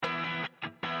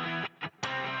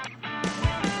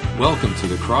Welcome to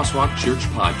the Crosswalk Church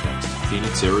Podcast,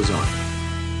 Phoenix, Arizona.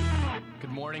 Good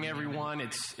morning, everyone.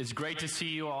 It's great to see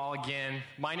you all again.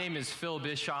 My name is Phil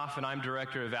Bischoff, and I'm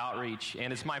Director of Outreach,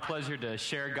 and it's my pleasure to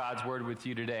share God's Word with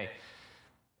you today.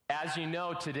 As you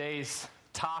know, today's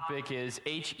topic is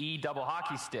HE double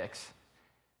hockey sticks.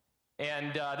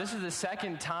 And this is the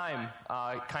second time,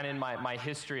 kind of in my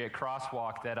history at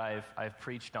Crosswalk, that I've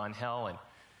preached on hell. And,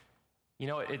 you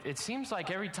know, it seems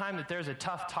like every time that there's a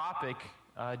tough topic,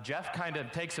 Jeff kind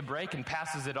of takes a break and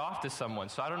passes it off to someone.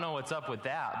 So I don't know what's up with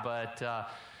that. But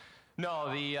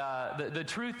no, the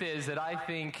truth is that I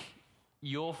think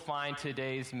you'll find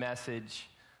today's message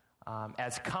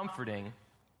as comforting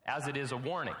as it is a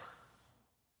warning.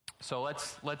 So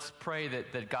let's pray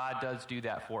that God does do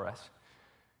that for us.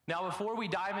 Now, before we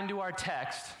dive into our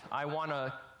text, I want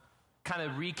to kind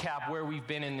of recap where we've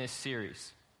been in this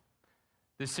series.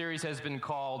 This series has been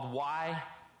called Why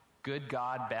Good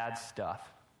God, Bad Stuff.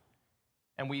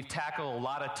 And we've tackled a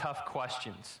lot of tough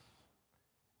questions.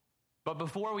 But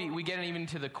before we get even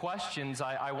to the questions,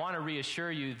 I want to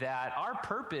reassure you that our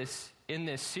purpose in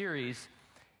this series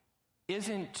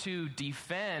isn't to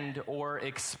defend or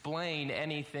explain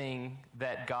anything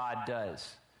that God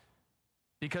does.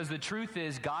 Because the truth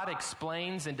is, God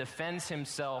explains and defends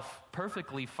himself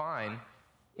perfectly fine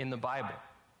in the Bible.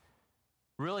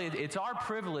 Really, it's our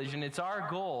privilege and it's our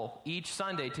goal each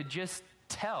Sunday to just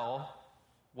tell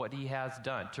what he has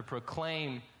done, to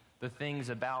proclaim the things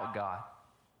about God,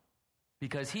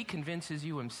 because he convinces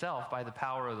you himself by the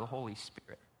power of the Holy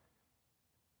Spirit.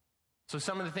 So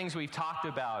some of the things we've talked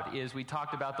about is we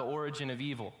talked about the origin of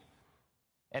evil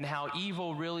and how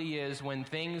evil really is when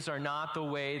things are not the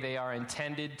way they are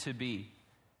intended to be.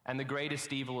 And the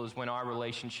greatest evil is when our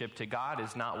relationship to God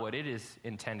is not what it is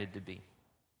intended to be.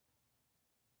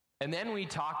 And then we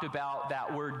talked about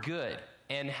that word good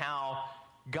and how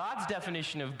God's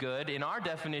definition of good and our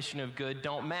definition of good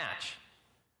don't match.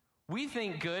 We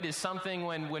think good is something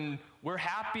when we're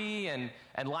happy and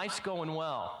life's going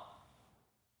well.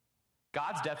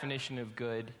 God's definition of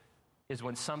good is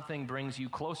when something brings you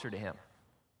closer to him.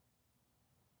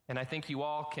 And I think you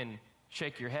all can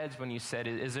shake your heads when you said,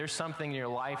 is there something in your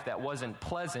life that wasn't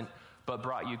pleasant but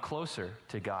brought you closer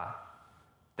to God?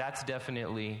 That's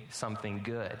definitely something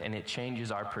good, and it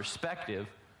changes our perspective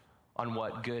on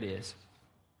what good is.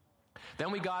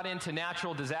 Then we got into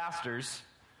natural disasters,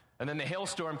 and then the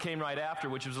hailstorm came right after,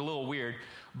 which was a little weird.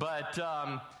 But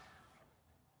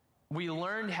we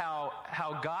learned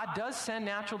how God does send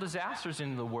natural disasters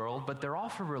into the world, but they're all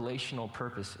for relational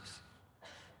purposes.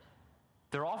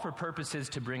 They're all for purposes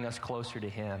to bring us closer to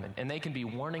him. And they can be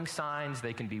warning signs,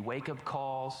 they can be wake-up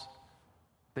calls,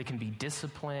 they can be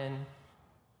discipline.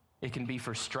 It can be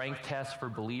for strength tests for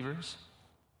believers.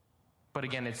 But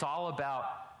again, it's all about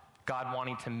God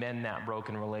wanting to mend that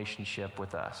broken relationship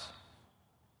with us.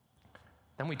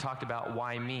 Then we talked about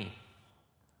why me?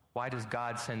 Why does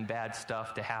God send bad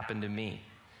stuff to happen to me?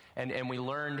 And we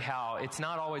learned how it's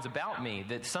not always about me,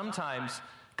 that sometimes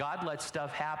God lets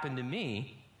stuff happen to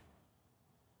me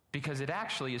because it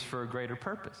actually is for a greater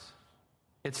purpose.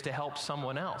 It's to help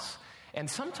someone else. And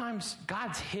sometimes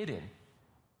God's hidden.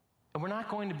 And we're not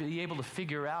going to be able to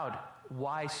figure out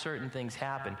why certain things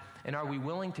happen. And are we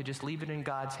willing to just leave it in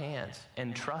God's hands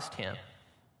and trust him?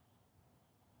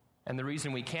 And the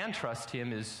reason we can trust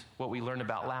him is what we learned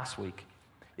about last week.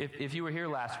 If you were here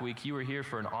last week, you were here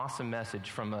for an awesome message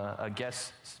from a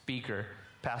guest speaker,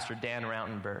 Pastor Dan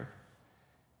Rautenberg.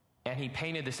 And he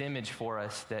painted this image for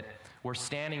us that we're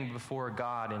standing before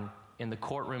God in the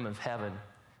courtroom of heaven.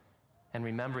 And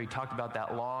remember, he talked about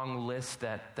that long list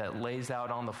that lays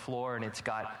out on the floor, and it's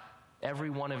got every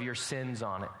one of your sins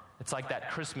on it. It's like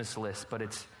that Christmas list, but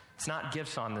it's not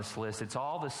gifts on this list. It's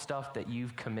all the stuff that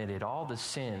you've committed, all the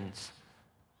sins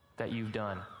that you've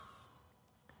done.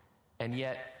 And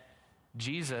yet,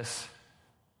 Jesus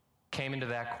came into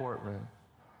that courtroom,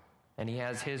 and he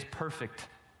has his perfect,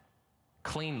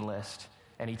 clean list,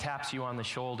 and he taps you on the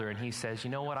shoulder, and he says, you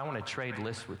know what, I want to trade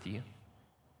lists with you.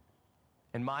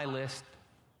 And my list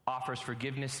offers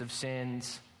forgiveness of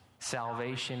sins,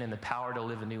 salvation, and the power to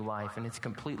live a new life. And it's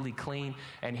completely clean,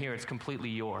 and here it's completely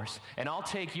yours. And I'll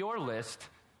take your list,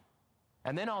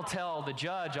 and then I'll tell the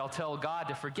judge, I'll tell God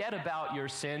to forget about your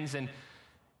sins and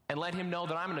let him know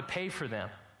that I'm going to pay for them.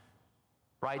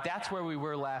 Right? That's where we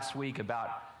were last week about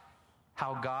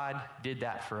how God did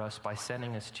that for us by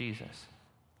sending us Jesus.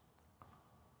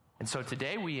 And so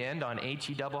today we end on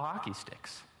HE double hockey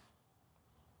sticks.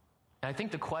 And I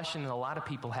think the question that a lot of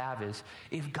people have is,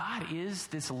 if God is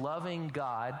this loving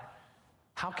God,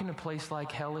 how can a place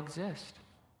like hell exist?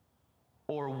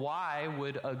 Or why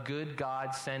would a good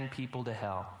God send people to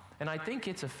hell? And I think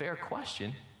it's a fair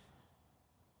question,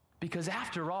 because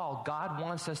after all, God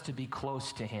wants us to be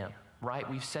close to him, right?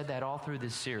 We've said that all through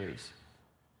this series.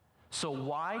 So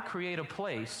why create a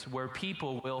place where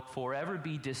people will forever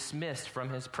be dismissed from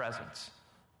his presence?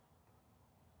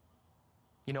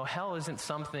 You know, hell isn't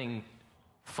something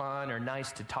fun or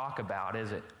nice to talk about,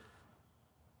 is it?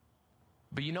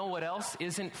 But you know what else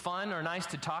isn't fun or nice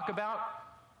to talk about?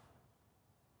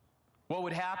 What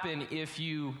would happen if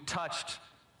you touched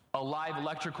a live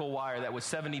electrical wire that was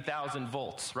 70,000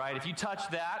 volts, right? If you touch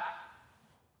that,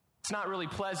 it's not really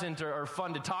pleasant or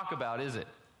fun to talk about, is it?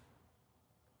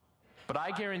 But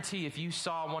I guarantee if you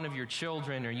saw one of your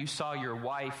children or you saw your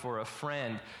wife or a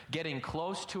friend getting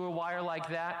close to a wire like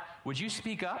that, would you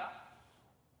speak up?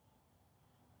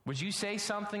 Would you say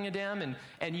something to them?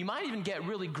 And you might even get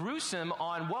really gruesome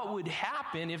on what would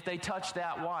happen if they touched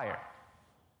that wire.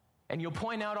 And you'll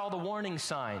point out all the warning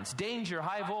signs. Danger,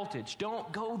 high voltage, don't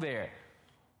go there.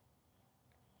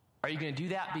 Are you going to do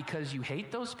that because you hate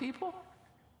those people?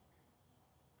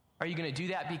 Are you going to do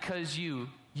that because you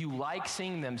like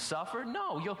seeing them suffer?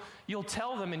 No, you'll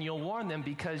tell them and you'll warn them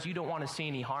because you don't want to see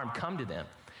any harm come to them.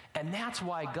 And that's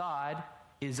why God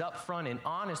is upfront and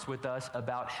honest with us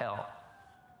about hell.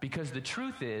 Because the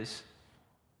truth is,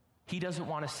 he doesn't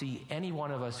want to see any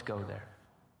one of us go there.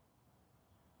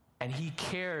 And he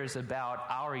cares about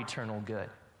our eternal good.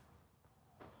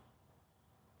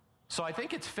 So I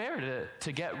think it's fair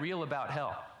to get real about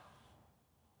hell,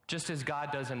 just as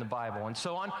God does in the Bible. And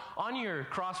so on your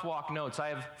crosswalk notes, I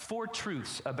have 4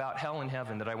 truths about hell and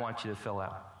heaven that I want you to fill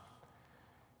out.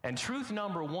 And truth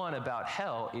number 1 about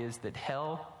hell is that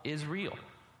hell is real.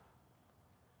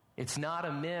 It's not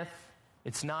a myth.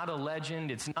 It's not a legend.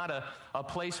 It's not a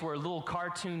place where a little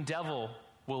cartoon devil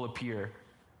will appear.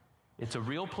 It's a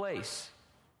real place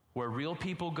where real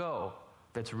people go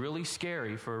that's really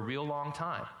scary for a real long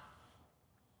time.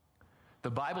 The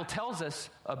Bible tells us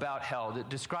about hell. It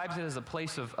describes it as a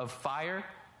place of fire,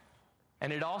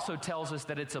 and it also tells us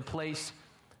that it's a place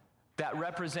that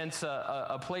represents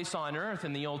a place on earth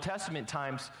in the Old Testament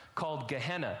times called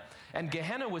Gehenna. And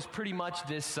Gehenna was pretty much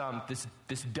this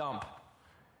dump.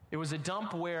 It was a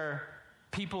dump where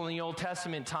people in the Old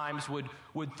Testament times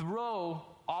would throw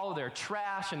all of their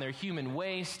trash and their human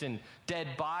waste and dead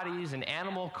bodies and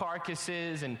animal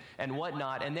carcasses and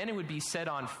whatnot, and then it would be set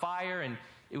on fire and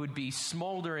it would be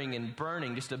smoldering and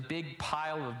burning, just a big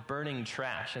pile of burning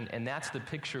trash. And that's the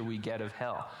picture we get of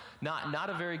hell. Not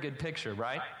a very good picture,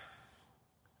 right?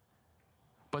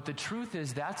 But the truth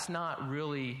is, that's not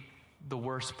really the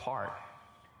worst part.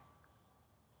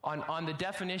 On the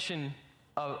definition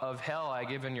of hell I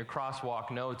give in your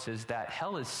crosswalk notes is that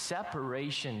hell is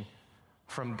separation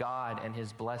from God and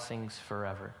his blessings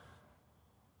forever.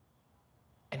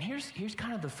 And here's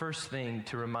kind of the first thing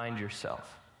to remind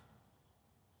yourself.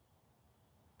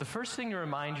 The first thing to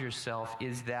remind yourself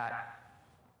is that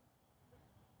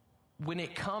when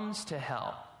it comes to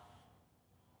hell,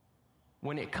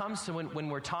 when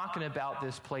we're talking about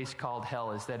this place called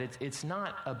hell, is that it's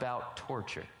not about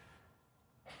torture,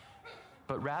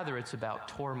 but rather it's about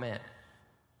torment.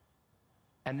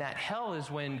 And that hell is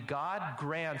when God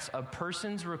grants a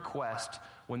person's request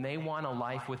when they want a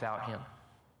life without him.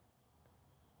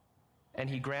 And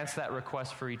he grants that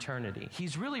request for eternity.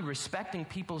 He's really respecting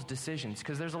people's decisions,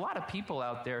 because there's a lot of people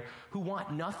out there who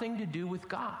want nothing to do with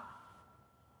God.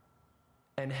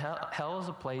 And hell is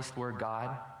a place where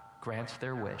God grants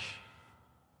their wish.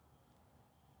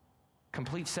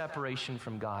 Complete separation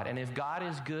from God. And if God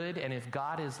is good and if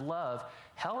God is love,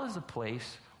 hell is a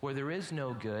place where there is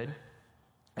no good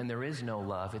and there is no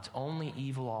love. It's only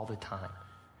evil all the time.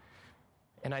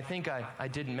 And I think I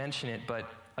didn't mention it, but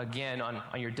again,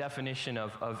 on your definition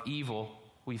of evil,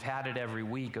 we've had it every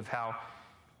week, of how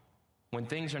when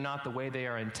things are not the way they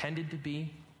are intended to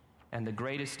be, and the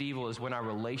greatest evil is when our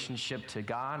relationship to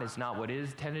God is not what it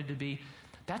is intended to be.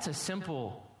 That's a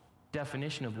simple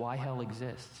definition of why hell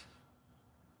exists.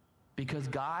 Because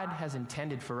God has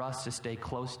intended for us to stay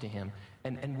close to him.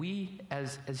 And we,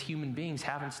 as human beings,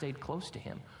 haven't stayed close to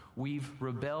him. We've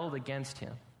rebelled against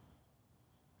him.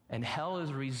 And hell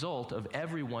is a result of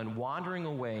everyone wandering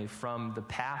away from the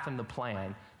path and the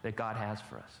plan that God has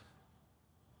for us.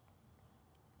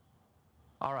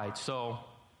 All right, so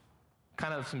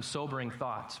kind of some sobering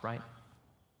thoughts, right?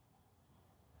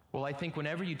 Well, I think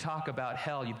whenever you talk about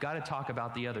hell, you've got to talk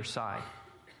about the other side.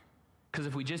 Because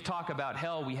if we just talk about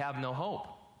hell, we have no hope.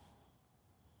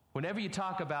 Whenever you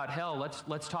talk about hell,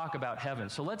 let's talk about heaven.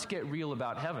 So let's get real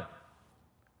about heaven.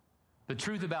 The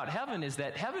truth about heaven is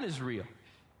that heaven is real.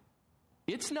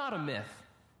 It's not a myth.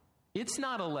 It's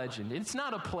not a legend. It's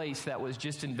not a place that was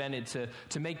just invented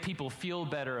to make people feel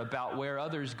better about where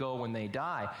others go when they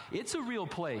die. It's a real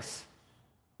place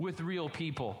with real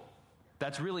people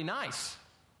that's really nice,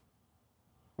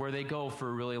 where they go for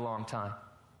a really long time.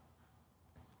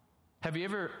 Have you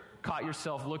ever caught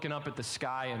yourself looking up at the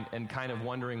sky and kind of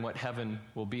wondering what heaven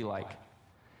will be like?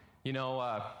 You know,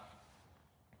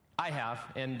 I have,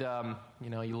 and,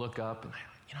 you look up, and,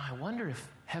 I wonder if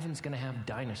heaven's going to have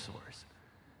dinosaurs.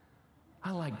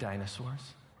 I like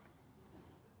dinosaurs.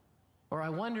 Or I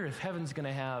wonder if heaven's going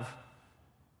to have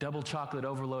double chocolate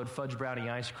overload fudge brownie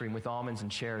ice cream with almonds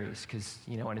and cherries, because,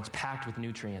 and it's packed with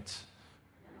nutrients.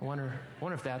 I wonder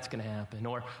if that's going to happen.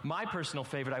 Or my personal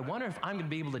favorite, I wonder if I'm going to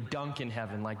be able to dunk in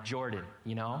heaven like Jordan,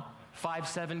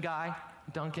 5'7" guy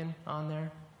dunking on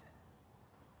there.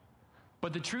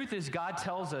 But the truth is, God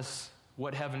tells us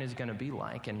what heaven is going to be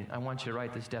like, and I want you to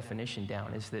write this definition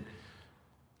down, is that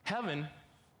heaven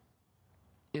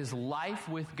is life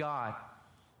with God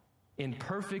in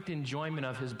perfect enjoyment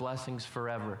of his blessings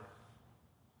forever.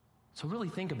 So really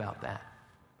think about that.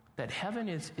 That heaven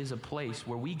is a place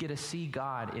where we get to see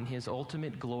God in his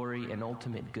ultimate glory and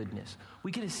ultimate goodness.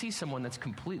 We get to see someone that's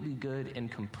completely good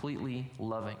and completely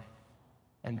loving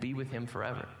and be with him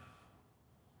forever.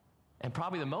 And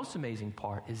probably the most amazing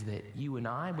part is that you and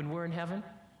I, when we're in heaven,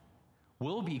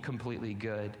 will be completely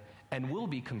good and will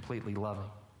be completely loving.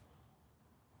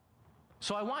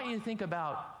 So I want you to think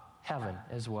about heaven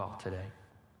as well today.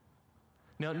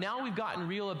 Now we've gotten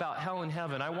real about hell and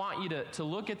heaven. I want you to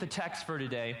look at the text for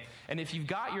today. And if you've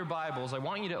got your Bibles, I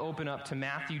want you to open up to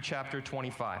Matthew chapter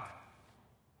 25.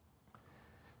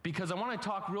 Because I want to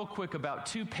talk real quick about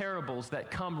two parables that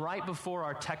come right before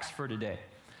our text for today.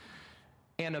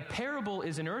 And a parable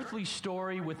is an earthly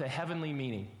story with a heavenly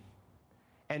meaning.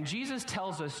 And Jesus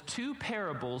tells us two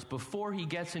parables before he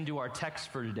gets into our text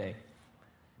for today.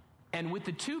 And with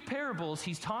the two parables,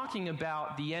 he's talking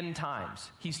about the end times.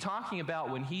 He's talking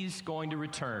about when he's going to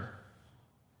return.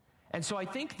 And so I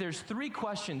think there's three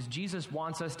questions Jesus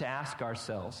wants us to ask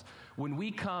ourselves when we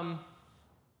come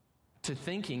to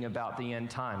thinking about the end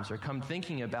times or come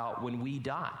thinking about when we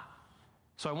die.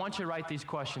 So I want you to write these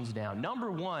questions down. Number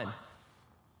one,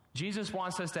 Jesus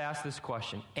wants us to ask this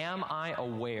question: am I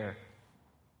aware?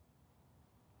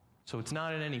 So it's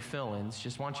not in any fill-ins.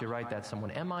 Just want you to write that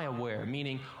somewhere. Am I aware?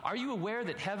 Meaning, are you aware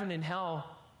that heaven and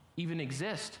hell even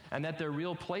exist and that they're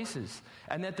real places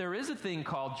and that there is a thing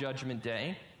called Judgment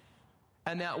Day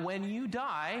and that when you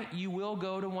die, you will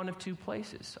go to one of two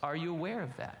places? Are you aware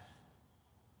of that?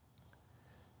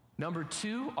 Number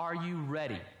two, are you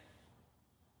ready?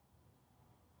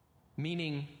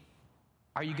 Meaning,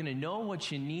 are you going to know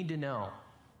what you need to know?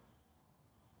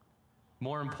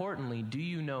 More importantly, do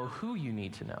you know who you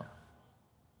need to know?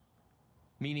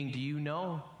 Meaning, do you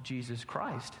know Jesus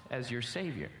Christ as your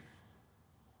Savior?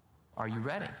 Are you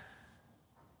ready?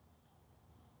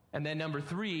 And then number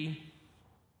three,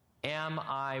 am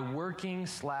I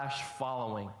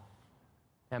working/following?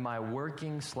 Am I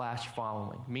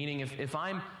working/following? Meaning, if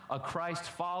I'm a Christ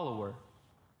follower,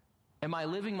 am I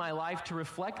living my life to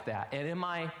reflect that? And am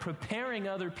I preparing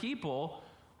other people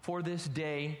for this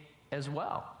day as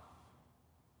well?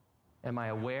 Am I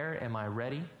aware? Am I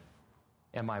ready?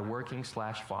 Am I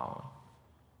working/following?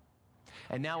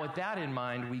 And now with that in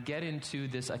mind, we get into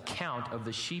this account of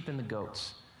the sheep and the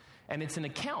goats. And it's an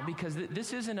account because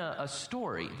this isn't a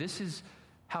story. This is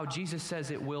how Jesus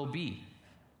says it will be.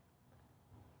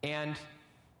 And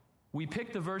we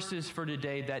picked the verses for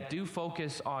today that do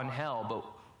focus on hell, but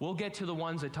we'll get to the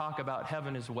ones that talk about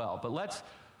heaven as well. But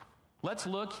let's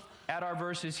look at our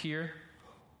verses here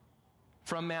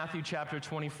from Matthew chapter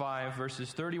 25,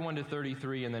 verses 31 to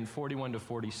 33, and then 41 to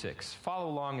 46. Follow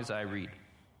along as I read.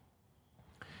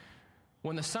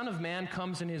 When the Son of Man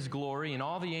comes in his glory and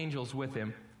all the angels with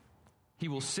him, he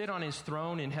will sit on his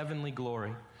throne in heavenly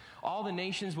glory. All the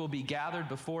nations will be gathered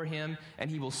before him,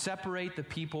 and he will separate the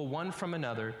people one from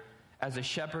another, as a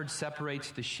shepherd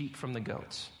separates the sheep from the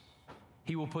goats.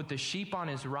 He will put the sheep on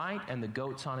his right and the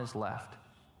goats on his left.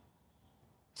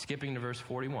 Skipping to verse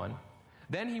 41.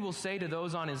 Then he will say to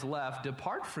those on his left,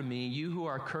 "Depart from me, you who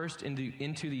are cursed,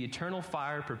 into the eternal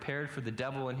fire prepared for the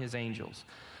devil and his angels.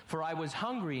 For I was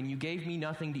hungry, and you gave me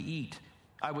nothing to eat.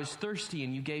 I was thirsty,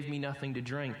 and you gave me nothing to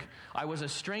drink. I was a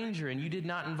stranger, and you did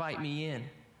not invite me in.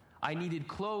 I needed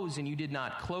clothes, and you did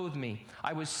not clothe me.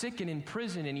 I was sick and in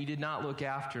prison, and you did not look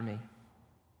after me."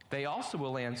 They also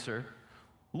will answer,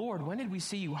 "Lord, when did we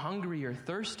see you hungry or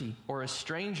thirsty or a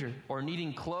stranger or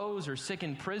needing clothes or sick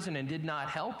in prison and did not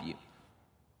help you?"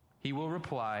 He will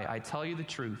reply, "I tell you the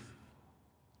truth.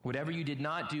 Whatever you did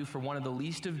not do for one of the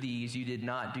least of these, you did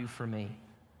not do for me."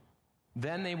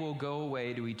 Then they will go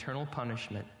away to eternal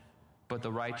punishment, but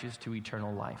the righteous to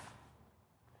eternal life.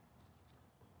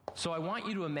 So I want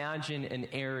you to imagine an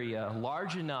area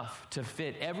large enough to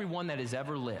fit everyone that has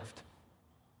ever lived.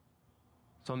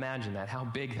 So imagine that, how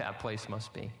big that place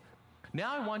must be.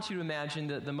 Now I want you to imagine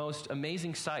the most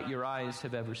amazing sight your eyes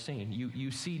have ever seen. You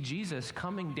see Jesus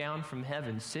coming down from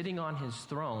heaven, sitting on his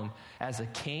throne as a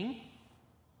king,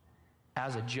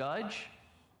 as a judge,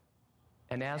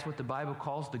 and as what the Bible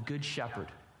calls the Good Shepherd,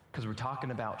 because we're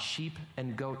talking about sheep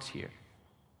and goats here.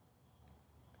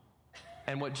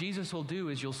 And what Jesus will do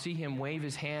is you'll see him wave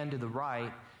his hand to the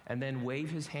right and then wave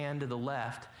his hand to the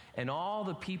left, and all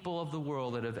the people of the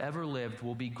world that have ever lived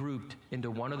will be grouped into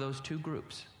one of those two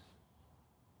groups.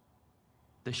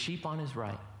 The sheep on his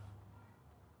right,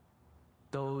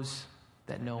 those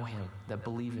that know him, that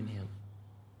believe in him,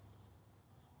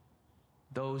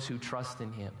 those who trust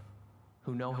in him,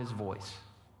 who know his voice,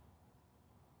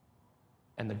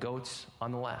 and the goats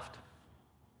on the left,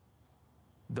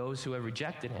 those who have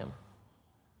rejected him,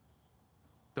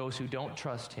 those who don't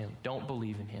trust him, don't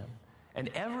believe in him. And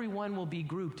everyone will be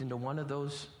grouped into one of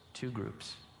those two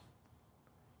groups.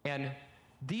 And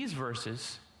these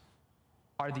verses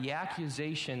are the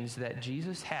accusations that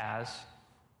Jesus has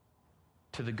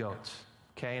to the goats.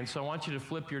 Okay, and so I want you to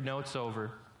flip your notes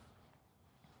over.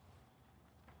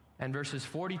 And verses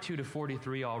 42 to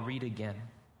 43, I'll read again.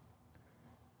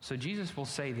 So Jesus will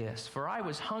say this, "For I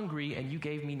was hungry, and you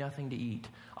gave me nothing to eat.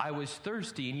 I was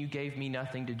thirsty, and you gave me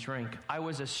nothing to drink. I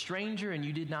was a stranger, and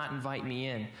you did not invite me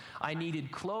in. I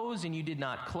needed clothes, and you did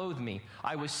not clothe me.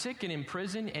 I was sick and in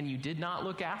prison, and you did not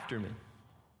look after me."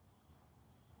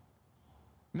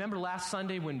 Remember last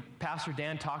Sunday when Pastor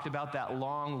Dan talked about that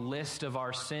long list of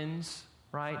our sins,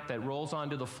 right, that rolls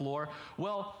onto the floor?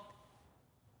 Well,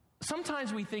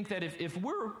 sometimes we think that if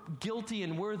we're guilty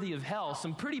and worthy of hell,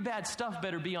 some pretty bad stuff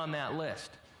better be on that list.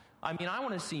 I mean, I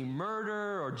want to see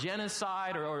murder or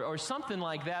genocide or something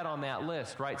like that on that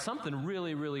list, right? Something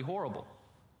really, really horrible.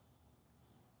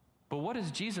 But what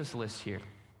does Jesus list here?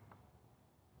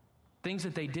 Things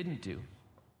that they didn't do.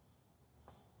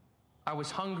 I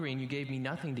was hungry and you gave me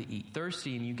nothing to eat.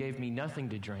 Thirsty and you gave me nothing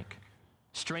to drink.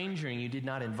 Stranger and you did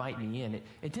not invite me in.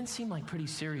 It didn't seem like pretty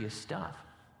serious stuff.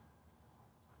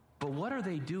 But what are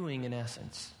they doing in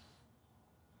essence?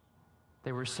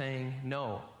 They were saying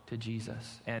no to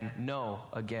Jesus, and no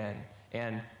again,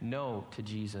 and no to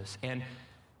Jesus. And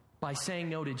by saying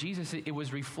no to Jesus, it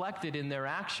was reflected in their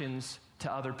actions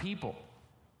to other people.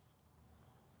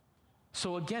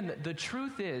 So again, the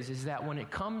truth is that when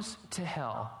it comes to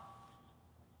hell,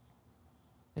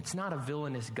 it's not a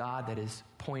villainous God that is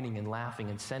pointing and laughing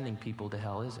and sending people to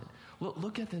hell, is it?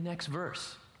 Look at the next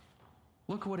verse.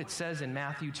 Look what it says in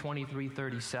Matthew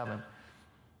 23:37.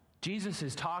 Jesus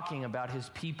is talking about his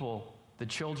people, the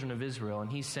children of Israel, and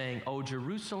he's saying, "O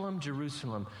Jerusalem,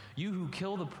 Jerusalem, you who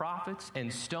kill the prophets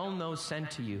and stone those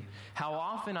sent to you, how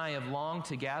often I have longed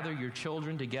to gather your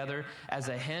children together as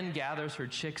a hen gathers her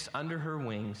chicks under her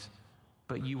wings,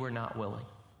 but you were not willing."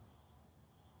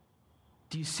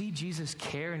 Do you see Jesus'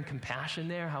 care and compassion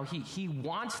there? How he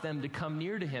wants them to come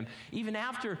near to him. Even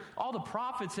after all the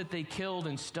prophets that they killed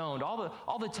and stoned,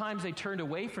 all the times they turned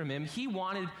away from him, he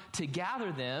wanted to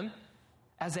gather them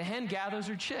as a hen gathers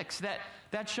her chicks.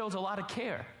 That shows a lot of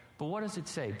care. But what does it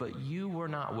say? But you were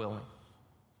not willing.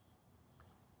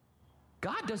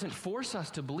 God doesn't force us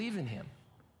to believe in him.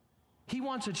 He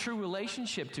wants a true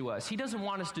relationship to us. He doesn't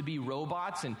want us to be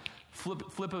robots and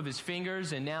flip of his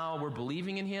fingers and now we're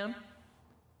believing in him.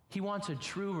 He wants a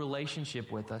true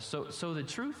relationship with us. So the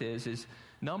truth is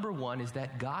number one is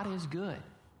that God is good.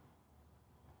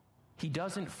 He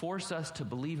doesn't force us to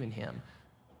believe in him,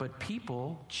 but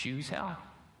people choose hell.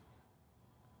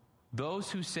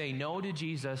 Those who say no to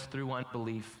Jesus through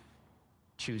unbelief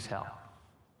choose hell.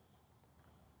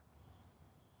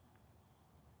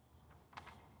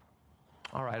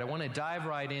 All right, I want to dive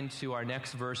right into our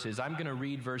next verses. I'm going to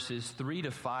read verses 3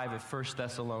 to 5 of 1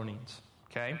 Thessalonians,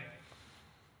 okay?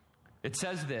 It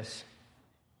says this,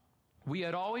 "We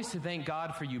had always to thank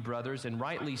God for you, brothers, and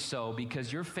rightly so,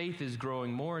 because your faith is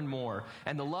growing more and more,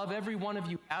 and the love every one of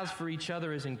you has for each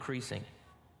other is increasing.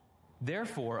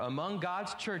 Therefore, among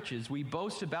God's churches, we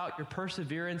boast about your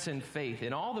perseverance and faith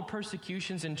in all the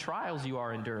persecutions and trials you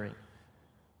are enduring.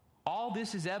 All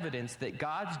this is evidence that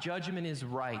God's judgment is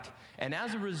right, and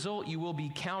as a result, you will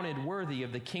be counted worthy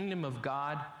of the kingdom of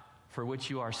God for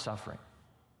which you are suffering."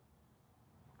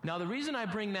 Now, the reason I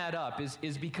bring that up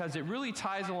is because it really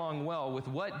ties along well with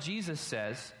what Jesus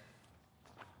says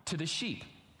to the sheep.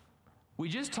 We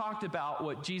just talked about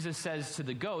what Jesus says to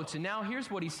the goats, and now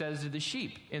here's what he says to the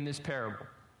sheep in this parable.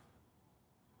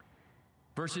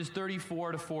 Verses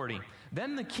 34 to 40.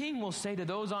 Then the king will say to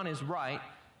those on his right,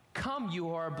 "Come, you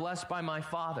who are blessed by my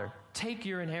Father, take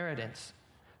your inheritance.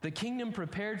 The kingdom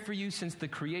prepared for you since the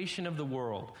creation of the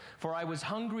world. For I was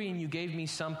hungry and you gave me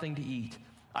something to eat.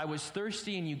 I was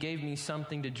thirsty and you gave me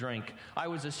something to drink. I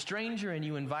was a stranger and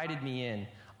you invited me in.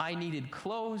 I needed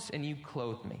clothes and you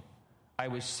clothed me. I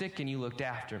was sick and you looked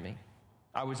after me.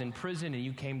 I was in prison and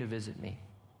you came to visit me."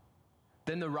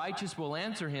 Then the righteous will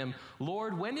answer him,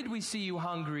 "Lord, when did we see you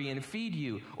hungry and feed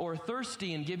you, or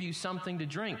thirsty and give you something to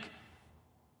drink?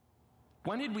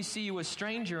 When did we see you a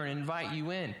stranger and invite you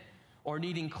in, or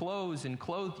needing clothes and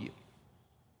clothe you?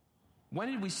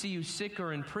 When did we see you sick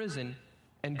or in prison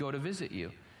and go to visit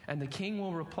you?" And the king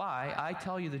will reply, "I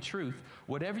tell you the truth,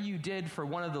 whatever you did for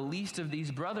one of the least of these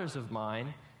brothers of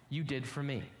mine, you did for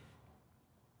me."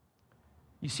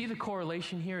 You see the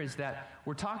correlation here is that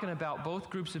we're talking about both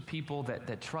groups of people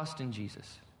that trust in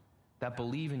Jesus, that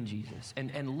believe in Jesus.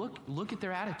 And look at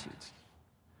their attitudes.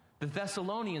 The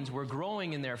Thessalonians were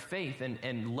growing in their faith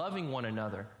and loving one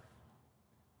another.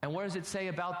 And what does it say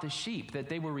about the sheep? That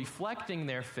they were reflecting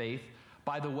their faith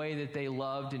by the way that they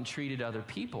loved and treated other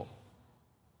people.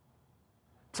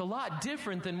 It's a lot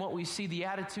different than what we see the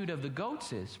attitude of the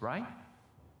goats is, right?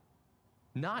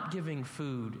 Not giving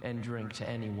food and drink to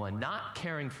anyone, not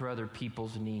caring for other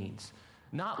people's needs,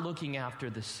 not looking after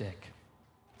the sick.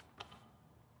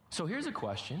 So here's a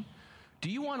question. Do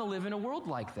you want to live in a world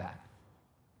like that?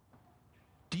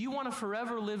 Do you want to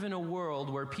forever live in a world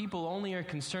where people only are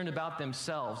concerned about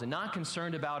themselves and not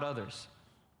concerned about others?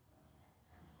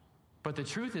 But the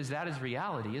truth is that is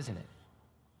reality, isn't it?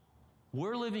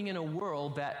 We're living in a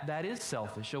world that is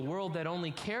selfish, a world that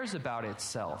only cares about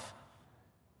itself.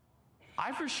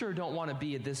 I for sure don't want to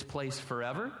be at this place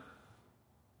forever.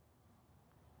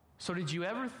 So did you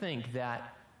ever think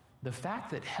that the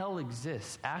fact that hell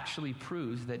exists actually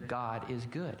proves that God is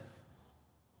good?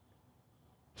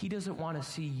 He doesn't want to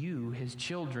see you, his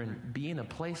children, be in a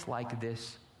place like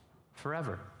this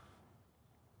forever.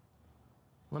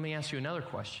 Let me ask you another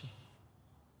question.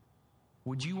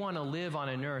 Would you want to live on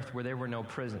an earth where there were no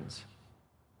prisons?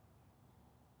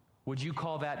 Would you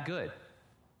call that good?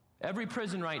 Every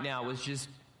prison right now was just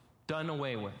done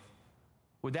away with.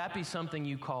 Would that be something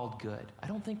you called good? I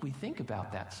don't think we think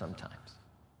about that sometimes.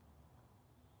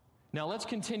 Now let's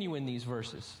continue in these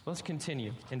verses. Let's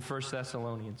continue in 1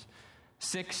 Thessalonians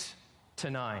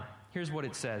 6-9. Here's what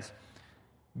it says.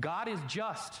 God is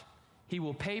just. He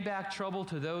will pay back trouble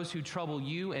to those who trouble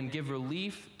you and give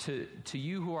relief to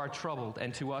you who are troubled,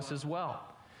 and to us as well.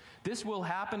 This will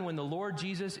happen when the Lord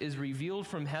Jesus is revealed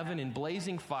from heaven in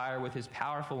blazing fire with his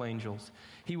powerful angels.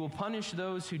 He will punish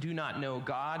those who do not know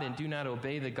God and do not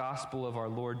obey the gospel of our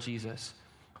Lord Jesus.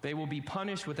 They will be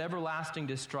punished with everlasting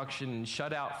destruction and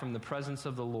shut out from the presence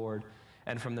of the Lord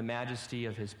and from the majesty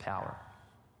of his power.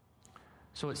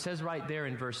 So it says right there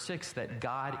in verse 6 that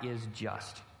God is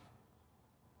just.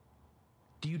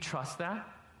 Do you trust that?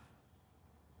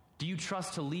 Do you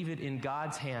trust to leave it in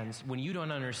God's hands when you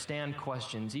don't understand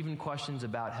questions, even questions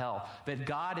about hell? That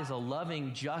God is a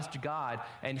loving, just God,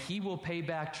 and he will pay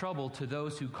back trouble to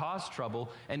those who cause trouble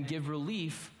and give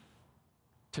relief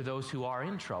to those who are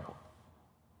in trouble.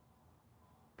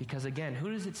 Because again,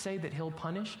 who does it say that he'll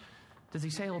punish? Does he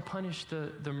say he'll punish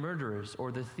the murderers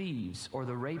or the thieves or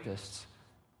the rapists?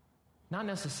 Not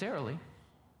necessarily. It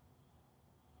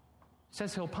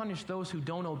says he'll punish those who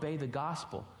don't obey the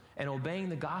gospel. And obeying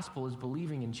the gospel is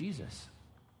believing in Jesus.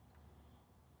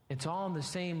 It's all on the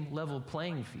same level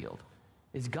playing field.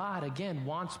 Is God, again,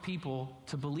 wants people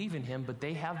to believe in him, but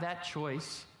they have that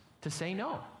choice to say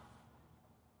no.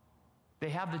 They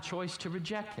have the choice to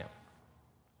reject him.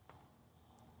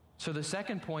 So the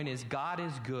second point is God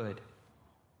is good.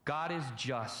 God is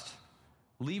just.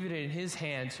 Leave it in his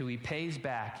hands who he pays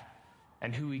back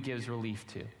and who he gives relief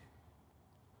to.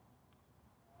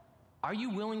 Are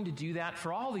you willing to do that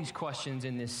for all these questions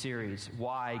in this series?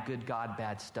 Why, good God,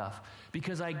 bad stuff?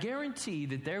 Because I guarantee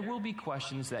that there will be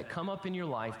questions that come up in your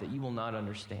life that you will not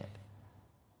understand.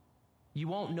 You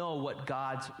won't know what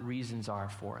God's reasons are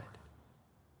for it.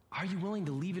 Are you willing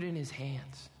to leave it in his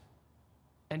hands?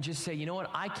 And just say, you know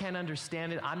what, I can't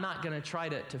understand it. I'm not going to try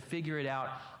to figure it out.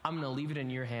 I'm going to leave it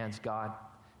in your hands, God,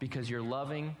 because you're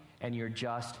loving and you're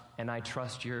just, and I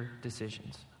trust your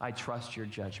decisions. I trust your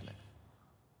judgment.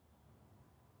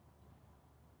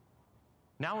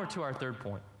 Now we're to our third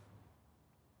point.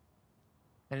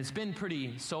 And it's been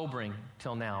pretty sobering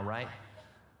till now, right?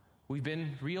 We've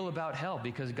been real about hell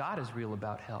because God is real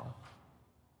about hell.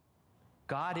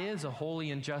 God is a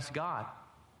holy and just God,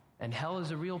 and hell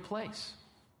is a real place.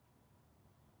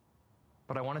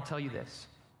 But I want to tell you this.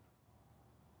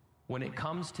 when it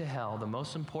comes to hell, the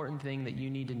most important thing that you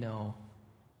need to know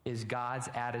is God's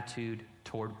attitude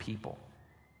toward people,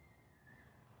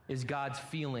 is God's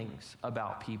feelings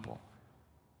about people.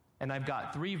 And I've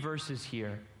got 3 verses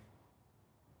here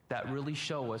that really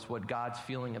show us what God's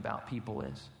feeling about people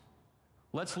is.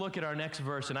 Let's look at our next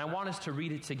verse, and I want us to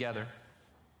read it together.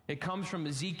 It comes from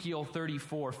Ezekiel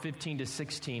 34, 15 to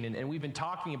 16, and we've been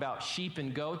talking about sheep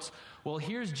and goats. Well,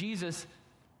 here's Jesus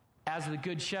as the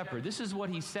good shepherd. This is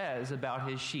what he says about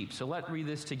his sheep. So let's read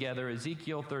this together.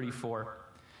 Ezekiel 34.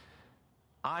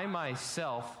 I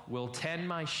myself will tend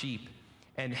my sheep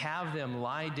and have them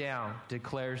lie down,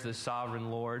 declares the sovereign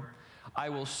Lord. I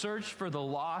will search for the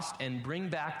lost and bring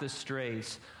back the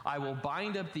strays. I will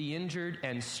bind up the injured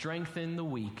and strengthen the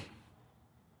weak.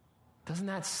 Doesn't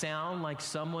that sound like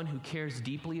someone who cares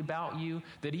deeply about you?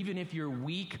 That even if you're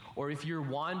weak or if you're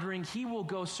wandering, he will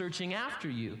go searching after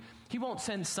you. He won't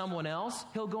send someone else.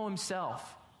 He'll go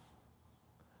himself.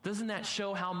 Doesn't that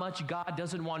show how much God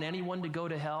doesn't want anyone to go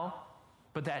to hell,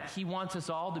 but that he wants us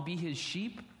all to be his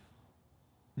sheep?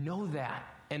 Know that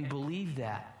and believe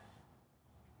that.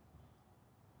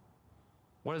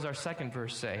 What does our second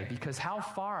verse say? Because how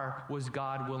far was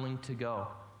God willing to go?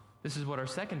 This is what our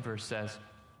second verse says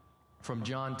from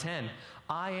John 10.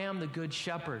 I am the good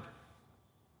shepherd.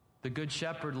 The good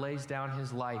shepherd lays down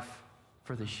his life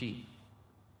for the sheep.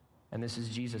 And this is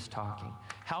Jesus talking.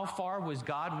 How far was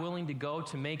God willing to go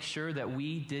to make sure that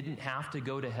we didn't have to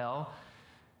go to hell?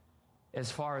 As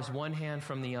far as one hand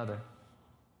from the other.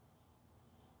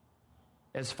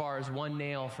 As far as one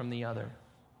nail from the other.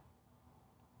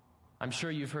 I'm sure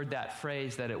you've heard that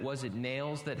phrase that it wasn't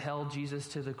nails that held Jesus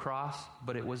to the cross,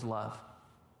 but it was love.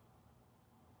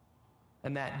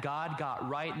 And that God got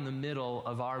right in the middle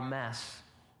of our mess,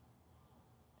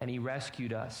 and he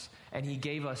rescued us, and he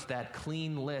gave us that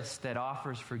clean list that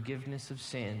offers forgiveness of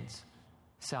sins,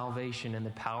 salvation, and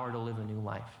the power to live a new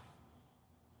life.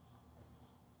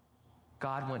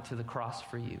 God went to the cross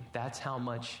for you. That's how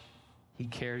much he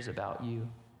cares about you,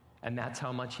 and that's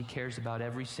how much he cares about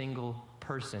every single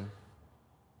person.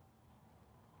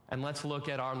 And let's look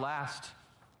at our last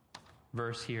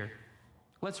verse here.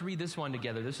 Let's read this one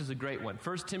together. This is a great one.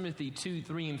 1 Timothy 2,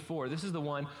 3, and 4. This is the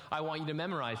one I want you to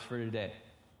memorize for today.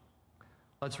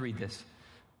 Let's read this.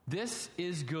 This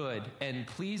is good and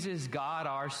pleases God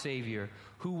our Savior,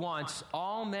 who wants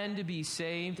all men to be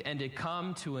saved and to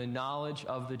come to a knowledge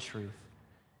of the truth.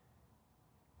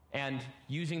 And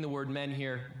using the word men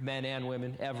here, men and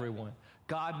women, everyone.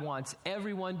 God wants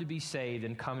everyone to be saved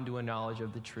and come to a knowledge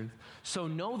of the truth. So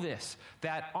know this,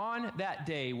 that on that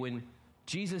day when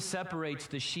Jesus separates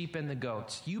the sheep and the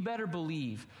goats, you better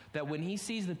believe that when he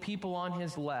sees the people on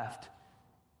his left,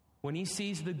 when he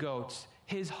sees the goats,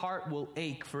 his heart will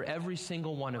ache for every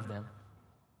single one of them.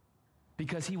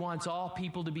 Because he wants all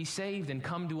people to be saved and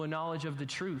come to a knowledge of the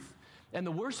truth. And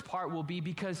the worst part will be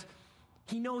because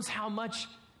he knows how much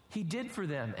he did for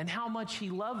them and how much he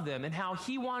loved them and how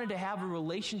he wanted to have a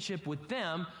relationship with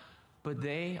them, but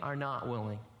they are not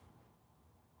willing.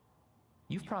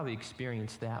 You've probably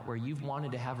experienced that where you've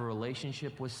wanted to have a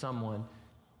relationship with someone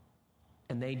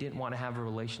and they didn't want to have a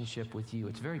relationship with you.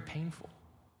 It's very painful.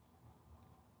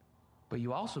 But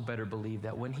you also better believe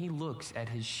that when he looks at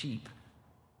his sheep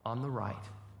on the right,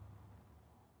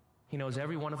 he knows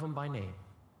every one of them by name.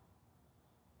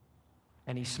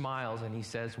 And he smiles and he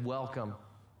says, welcome.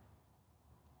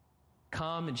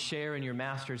 Come and share in your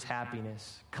master's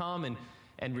happiness. Come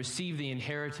and receive the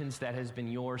inheritance that has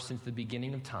been yours since the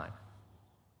beginning of time.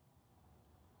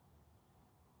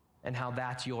 And how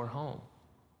that's your home.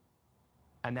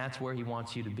 And that's where he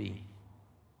wants you to be.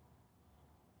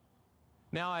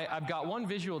 Now, I've got one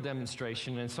visual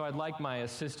demonstration, and so I'd like my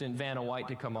assistant, Vanna White,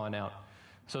 to come on out.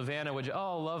 So, Vanna, would you?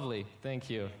 Oh, lovely. Thank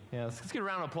you. Yeah, let's get a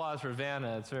round of applause for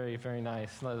Vanna. It's very, very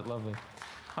nice. Lovely.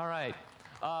 All right.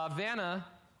 Vanna.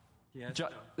 Yes.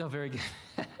 Oh, very good.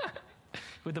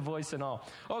 With the voice and all.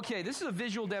 Okay, this is a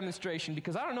visual demonstration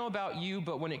because I don't know about you,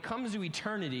 but when it comes to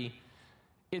eternity,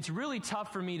 it's really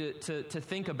tough for me to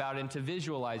think about it and to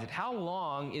visualize it. How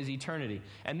long is eternity?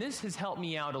 And this has helped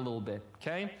me out a little bit,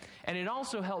 okay? And it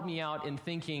also helped me out in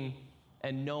thinking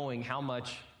and knowing how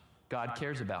much God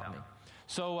cares about me.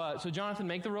 So Jonathan,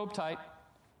 make the rope tight.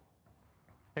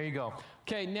 There you go.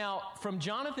 Okay, now from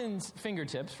Jonathan's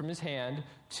fingertips, from his hand,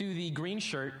 to the green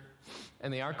shirt,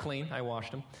 and they are clean, I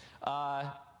washed them,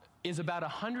 is about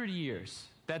 100 years.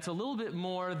 That's a little bit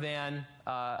more than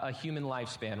a human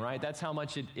lifespan, right? That's how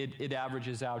much it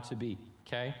averages out to be,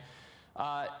 okay?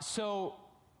 So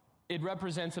it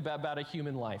represents about a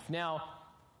human life. Now,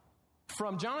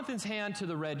 from Jonathan's hand to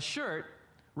the red shirt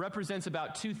represents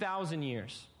about 2,000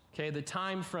 years, okay? The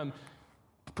time from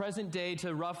present day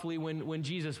to roughly when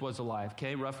Jesus was alive,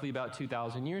 okay? Roughly about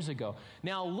 2,000 years ago.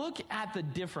 Now look at the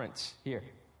difference here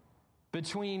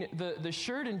between the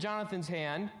shirt in Jonathan's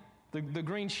hand, the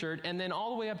green shirt, and then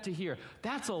all the way up to here.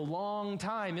 That's a long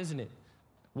time, isn't it?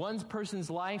 One person's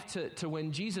life to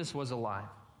when Jesus was alive.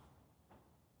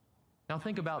 Now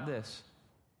think about this.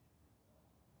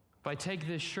 If I take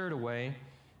this shirt away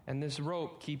and this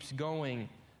rope keeps going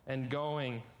and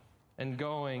going and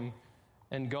going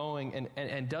and going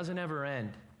and doesn't ever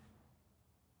end,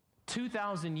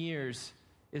 2,000 years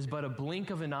is but a blink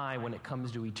of an eye when it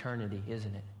comes to eternity,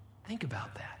 isn't it? Think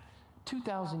about that.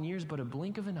 2,000 years, but a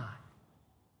blink of an eye.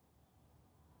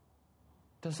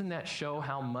 Doesn't that show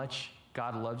how much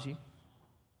God loves you?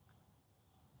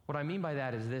 What I mean by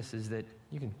that is this, is that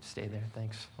you can stay there,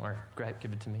 thanks, or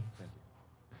give it to me. Thank you.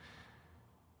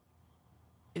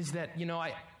 Is that,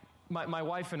 my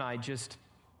wife and I just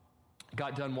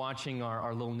got done watching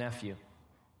our little nephew.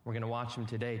 We're going to watch him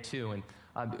today, too. And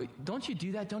don't you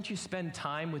do that? Don't you spend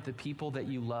time with the people that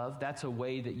you love? That's a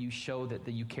way that you show that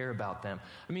you care about them.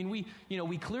 I mean,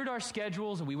 we cleared our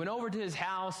schedules, and we went over to his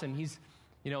house, and he's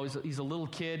a little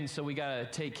kid, and so we got to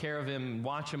take care of him and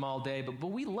watch him all day. But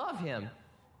we love him,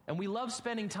 and we love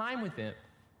spending time with him.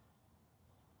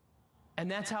 And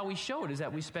that's how we show it, is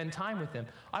that we spend time with him.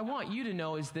 I want you to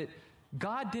know is that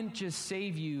God didn't just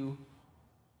save you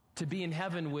to be in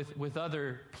heaven with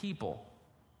other people.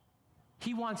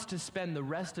 He wants to spend the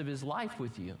rest of his life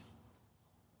with you.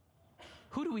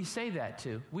 Who do we say that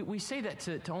to? We say that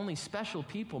to only special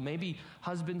people, maybe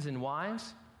husbands and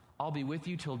wives. I'll be with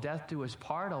you till death do us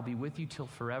part. I'll be with you till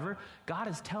forever. God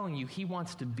is telling you he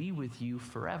wants to be with you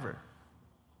forever.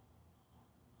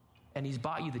 And he's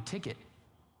bought you the ticket.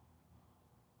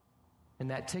 And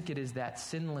that ticket is that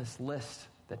sinless list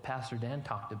that Pastor Dan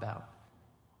talked about.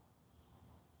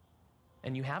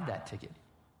 And you have that ticket.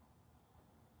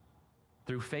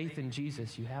 Through faith in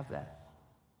Jesus, you have that.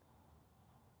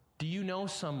 Do you know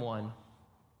someone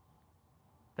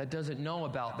that doesn't know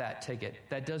about that ticket,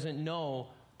 that doesn't know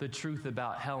the truth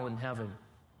about hell and heaven,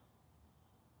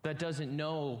 that doesn't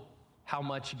know how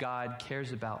much God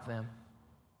cares about them?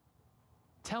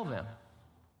 Tell them.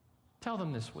 Tell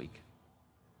them this week.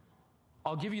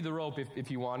 I'll give you the rope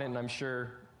if you want it, and I'm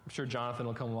sure Jonathan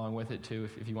will come along with it too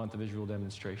if you want the visual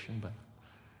demonstration, but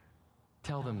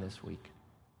tell them this week.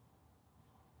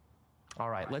 All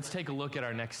right, let's take a look at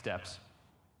our next steps.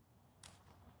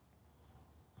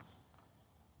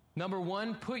 Number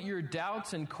one, put your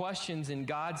doubts and questions in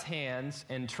God's hands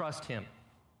and trust him.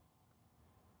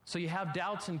 So you have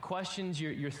doubts and questions,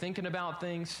 you're thinking about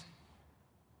things.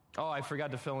 Oh, I forgot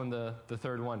to fill in the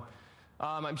third one.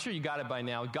 I'm sure you got it by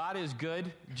now. God is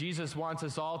good. Jesus wants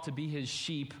us all to be his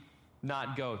sheep,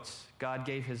 not goats. God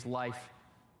gave his life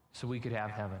so we could have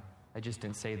heaven. I just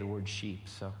didn't say the word sheep,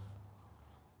 so.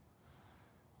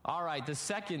 All right, the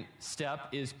second step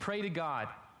is pray to God.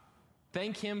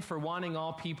 Thank him for wanting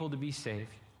all people to be saved.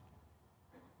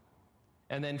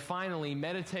 And then finally,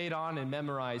 meditate on and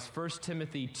memorize 1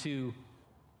 Timothy 2,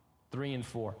 3 and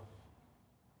 4.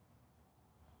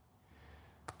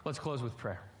 Let's close with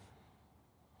prayer.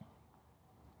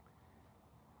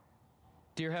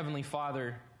 Dear Heavenly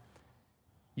Father,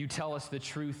 you tell us the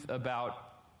truth about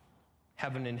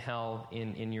heaven and hell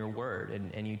in your word,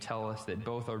 and you tell us that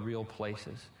both are real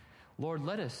places. Lord,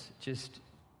 let us just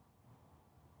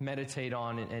meditate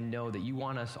on and know that you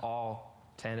want us all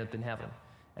to end up in heaven,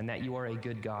 and that you are a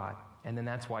good God, and then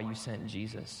that's why you sent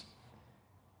Jesus.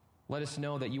 Let us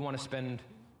know that you want to spend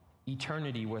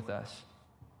eternity with us,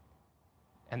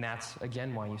 and that's,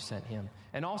 again, why you sent him.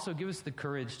 And also give us the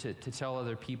courage to tell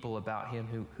other people about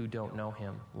him who don't know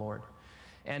him, Lord.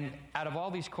 And out of all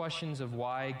these questions of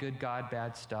why, good God,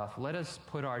 bad stuff, let us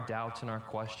put our doubts and our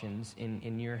questions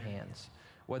in your hands.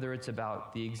 Whether it's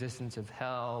about the existence of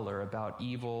hell or about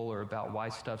evil or about why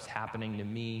stuff's happening to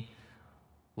me,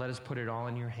 let us put it all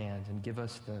in your hands and give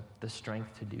us the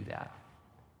strength to do that.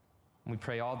 And we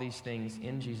pray all these things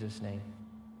in Jesus' name.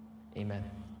 Amen.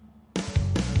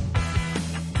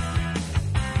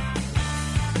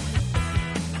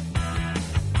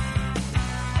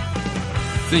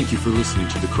 Thank you for listening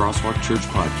to the Crosswalk Church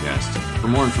Podcast. For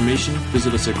more information,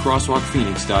 visit us at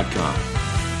crosswalkphoenix.com.